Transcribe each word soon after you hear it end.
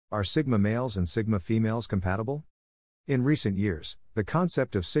Are sigma males and sigma females compatible? In recent years, the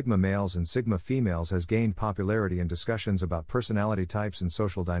concept of sigma males and sigma females has gained popularity in discussions about personality types and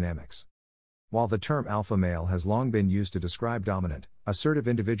social dynamics. While the term alpha male has long been used to describe dominant, assertive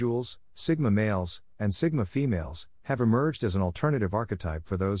individuals, sigma males, and sigma females have emerged as an alternative archetype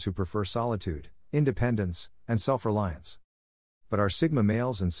for those who prefer solitude, independence, and self-reliance. But are sigma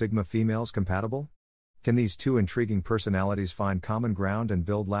males and sigma females compatible? Can these two intriguing personalities find common ground and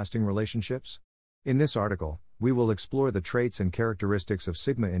build lasting relationships? In this article, we will explore the traits and characteristics of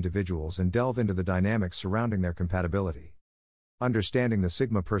sigma individuals and delve into the dynamics surrounding their compatibility. Understanding the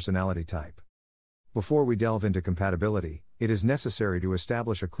sigma personality type. Before we delve into compatibility, it is necessary to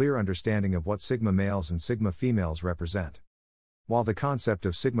establish a clear understanding of what sigma males and sigma females represent. While the concept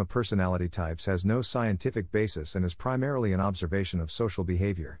of sigma personality types has no scientific basis and is primarily an observation of social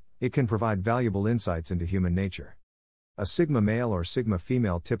behavior, it can provide valuable insights into human nature. A sigma male or sigma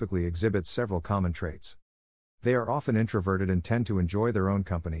female typically exhibits several common traits. They are often introverted and tend to enjoy their own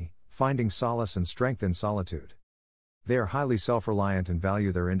company, finding solace and strength in solitude. They are highly self-reliant and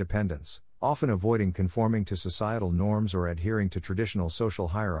value their independence, often avoiding conforming to societal norms or adhering to traditional social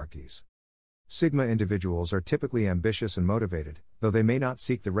hierarchies. Sigma individuals are typically ambitious and motivated, though they may not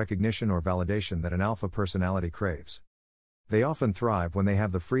seek the recognition or validation that an alpha personality craves. They often thrive when they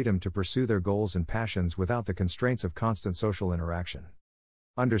have the freedom to pursue their goals and passions without the constraints of constant social interaction.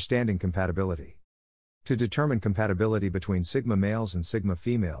 Understanding compatibility. To determine compatibility between sigma males and sigma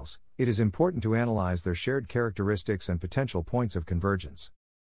females, it is important to analyze their shared characteristics and potential points of convergence.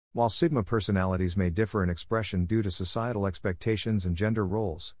 While sigma personalities may differ in expression due to societal expectations and gender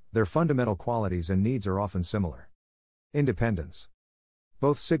roles, their fundamental qualities and needs are often similar. Independence.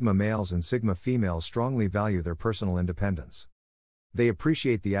 Both sigma males and sigma females strongly value their personal independence. They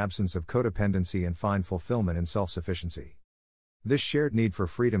appreciate the absence of codependency and find fulfillment in self-sufficiency. This shared need for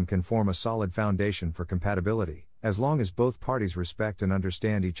freedom can form a solid foundation for compatibility, as long as both parties respect and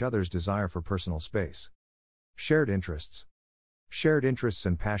understand each other's desire for personal space. Shared interests. Shared interests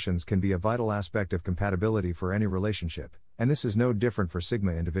and passions can be a vital aspect of compatibility for any relationship, and this is no different for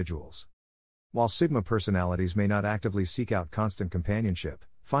sigma individuals. While sigma personalities may not actively seek out constant companionship,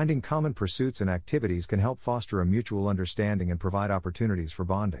 finding common pursuits and activities can help foster a mutual understanding and provide opportunities for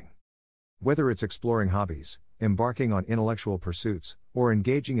bonding. Whether it's exploring hobbies, embarking on intellectual pursuits, or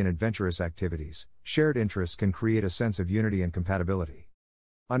engaging in adventurous activities, shared interests can create a sense of unity and compatibility.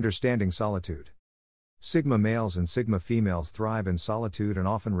 Understanding solitude. Sigma males and sigma females thrive in solitude and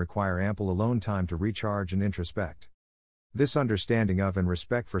often require ample alone time to recharge and introspect. This understanding of and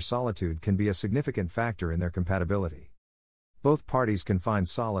respect for solitude can be a significant factor in their compatibility. Both parties can find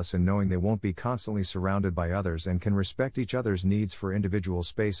solace in knowing they won't be constantly surrounded by others and can respect each other's needs for individual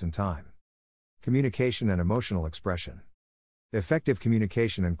space and time. Communication and emotional expression. Effective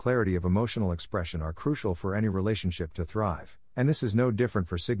communication and clarity of emotional expression are crucial for any relationship to thrive, and this is no different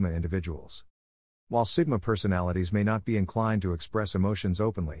for sigma individuals. While sigma personalities may not be inclined to express emotions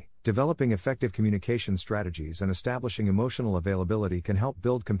openly, developing effective communication strategies and establishing emotional availability can help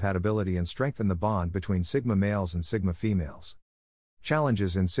build compatibility and strengthen the bond between sigma males and sigma females.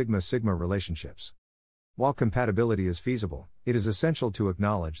 Challenges in sigma-sigma relationships. While compatibility is feasible, it is essential to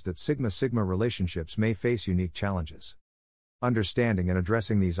acknowledge that sigma-sigma relationships may face unique challenges. Understanding and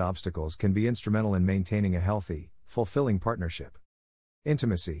addressing these obstacles can be instrumental in maintaining a healthy, fulfilling partnership.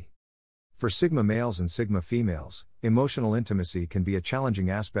 Intimacy. For sigma males and sigma females, emotional intimacy can be a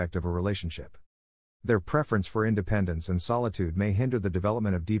challenging aspect of a relationship. Their preference for independence and solitude may hinder the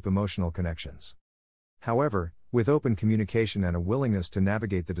development of deep emotional connections. However, with open communication and a willingness to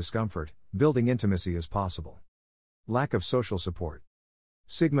navigate the discomfort, building intimacy is possible. Lack of social support.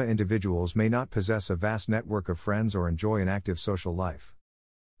 Sigma individuals may not possess a vast network of friends or enjoy an active social life.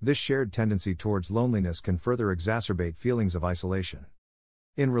 This shared tendency towards loneliness can further exacerbate feelings of isolation.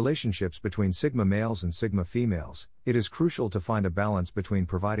 In relationships between sigma males and sigma females, it is crucial to find a balance between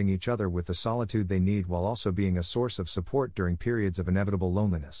providing each other with the solitude they need while also being a source of support during periods of inevitable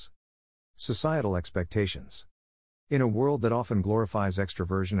loneliness. Societal expectations. In a world that often glorifies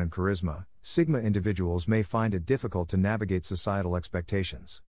extroversion and charisma, sigma individuals may find it difficult to navigate societal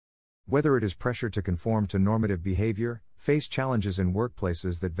expectations. Whether it is pressure to conform to normative behavior, face challenges in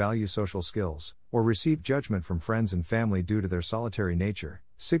workplaces that value social skills, or receive judgment from friends and family due to their solitary nature,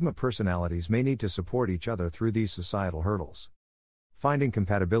 sigma personalities may need to support each other through these societal hurdles. Finding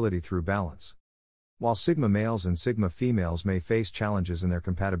compatibility through balance. While sigma males and sigma females may face challenges in their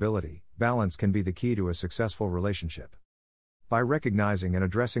compatibility, balance can be the key to a successful relationship. By recognizing and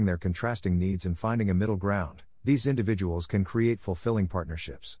addressing their contrasting needs and finding a middle ground, these individuals can create fulfilling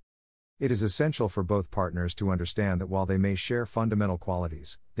partnerships. It is essential for both partners to understand that while they may share fundamental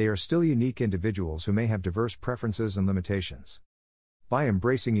qualities, they are still unique individuals who may have diverse preferences and limitations. By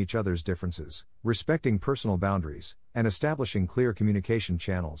embracing each other's differences, respecting personal boundaries, and establishing clear communication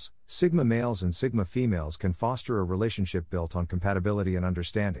channels, Sigma males and Sigma females can foster a relationship built on compatibility and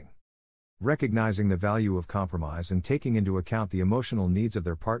understanding. Recognizing the value of compromise and taking into account the emotional needs of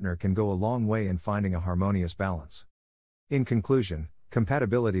their partner can go a long way in finding a harmonious balance. In conclusion,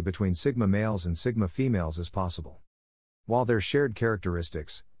 compatibility between Sigma males and Sigma females is possible. While their shared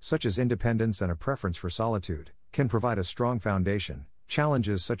characteristics, such as independence and a preference for solitude, can provide a strong foundation,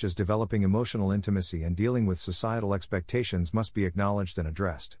 challenges such as developing emotional intimacy and dealing with societal expectations must be acknowledged and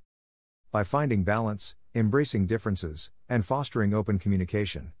addressed. By finding balance, embracing differences, and fostering open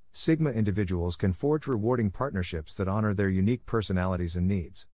communication, Sigma individuals can forge rewarding partnerships that honor their unique personalities and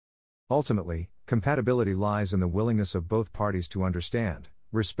needs. Ultimately, compatibility lies in the willingness of both parties to understand,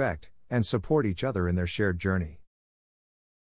 respect, and support each other in their shared journey.